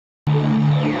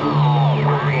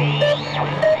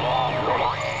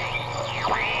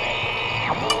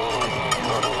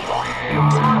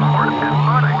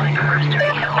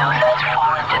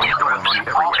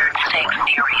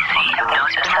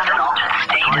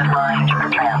of mind or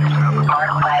trance,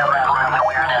 marked by a level of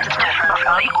awareness different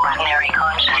from the ordinary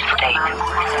conscious state.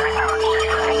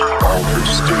 Altered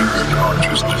states of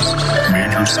consciousness.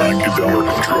 Major psychedelic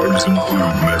drugs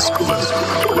include mescaline,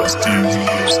 LSD,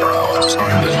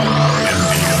 psilocybin, and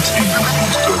DMT.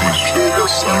 Studies show that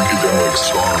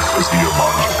psychedelics are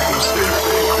physiologically safe.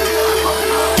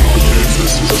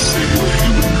 This is a state of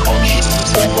human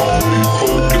consciousness involving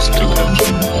focused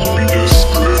attention, reduced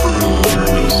peripheral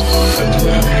awareness, and an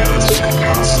enhanced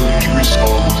capacity to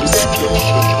respond to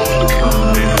suggestion,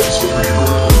 occurring as a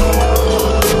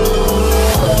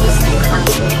Focusing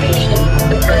concentration.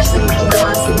 The person can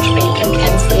concentrate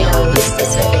intensely on a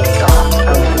specific thought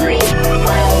or memory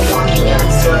while blocking out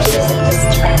sources of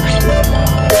distraction.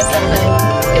 7.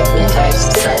 Hypnotized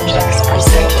subjects are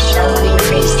said to show an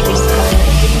increased response.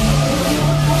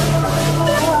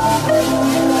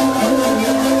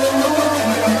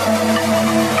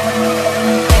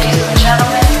 Ladies and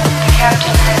gentlemen, the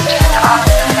captain has turned off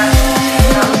the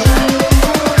fastenings outside.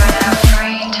 You are now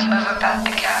free to move about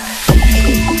the cabin.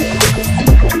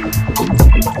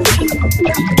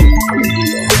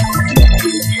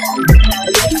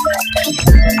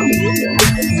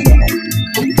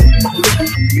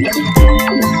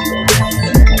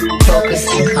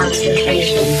 Focusing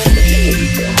concentration.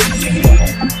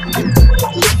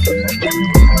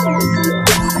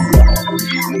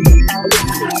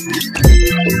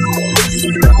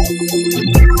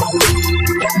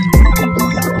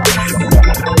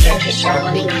 To show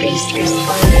an increased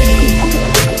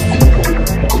response.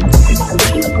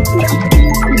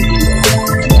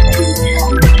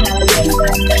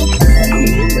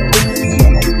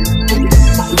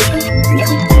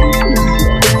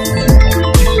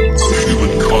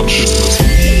 human consciousness.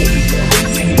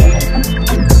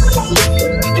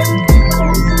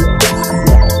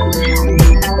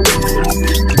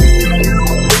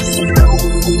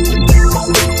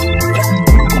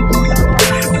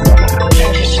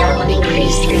 To show an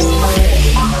increased response.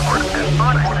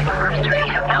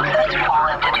 Hypnosis fall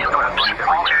into two groups: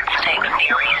 altered state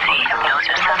theory,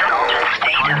 hypnosis, and an altered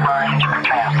state of mind or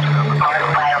trance,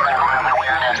 marked by a level of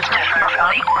awareness different from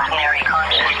the ordinary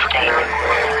conscious state.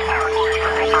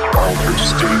 Altered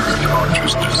states of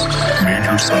consciousness.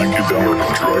 Major psychedelic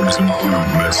drugs include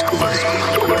mescaline,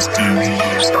 LSD,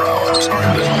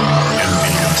 psilocybin, and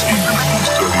DMT.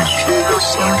 Studies show that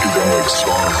psychedelics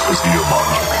are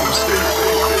physiologically safe.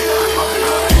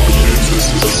 This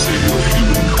is a state of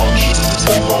human consciousness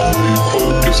involving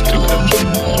focused attention,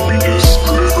 reduced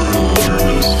peripheral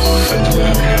awareness, and an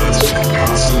enhanced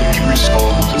capacity to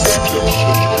respond to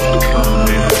suggestion,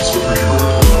 occurring as a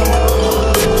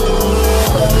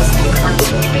Focusing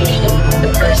concentration. The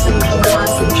person can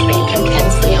concentrate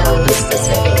intensely on a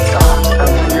specific thought or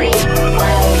memory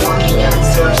while blocking out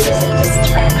sources of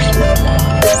distraction.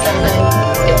 7.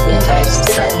 Hypnotized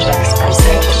subjects are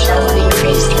said to show an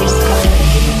increased response.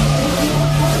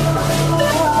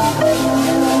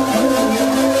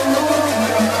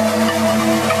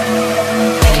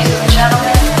 Ladies and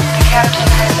gentlemen, the captain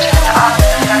has turned off the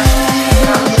fastenings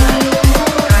outside.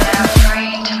 You are now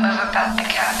free to move about the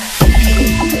cabin.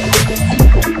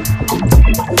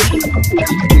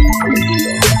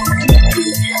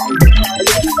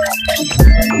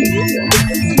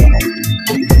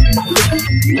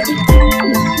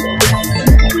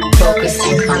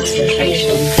 Focusing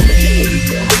concentration.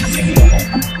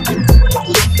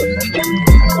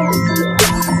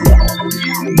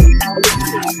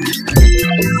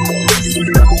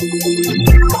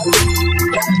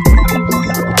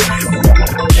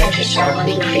 To show an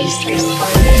increased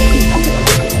response.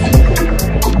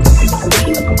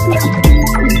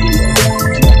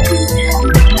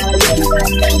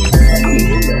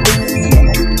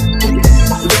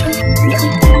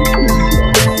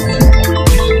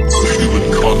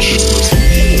 human consciousness.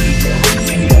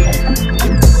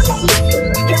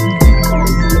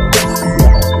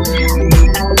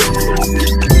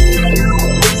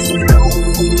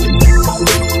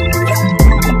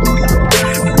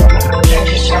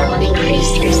 To show an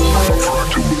increased response. Referred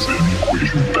to as an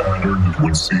equation pattern,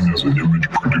 when seen as an image,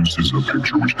 produces a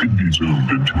picture which can be zoomed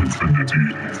into infinity,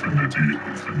 infinity,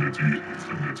 infinity, infinity,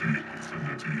 infinity,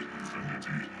 infinity,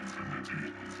 infinity, infinity,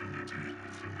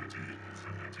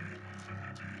 infinity, infinity,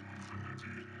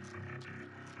 infinity, infinity,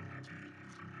 infinity.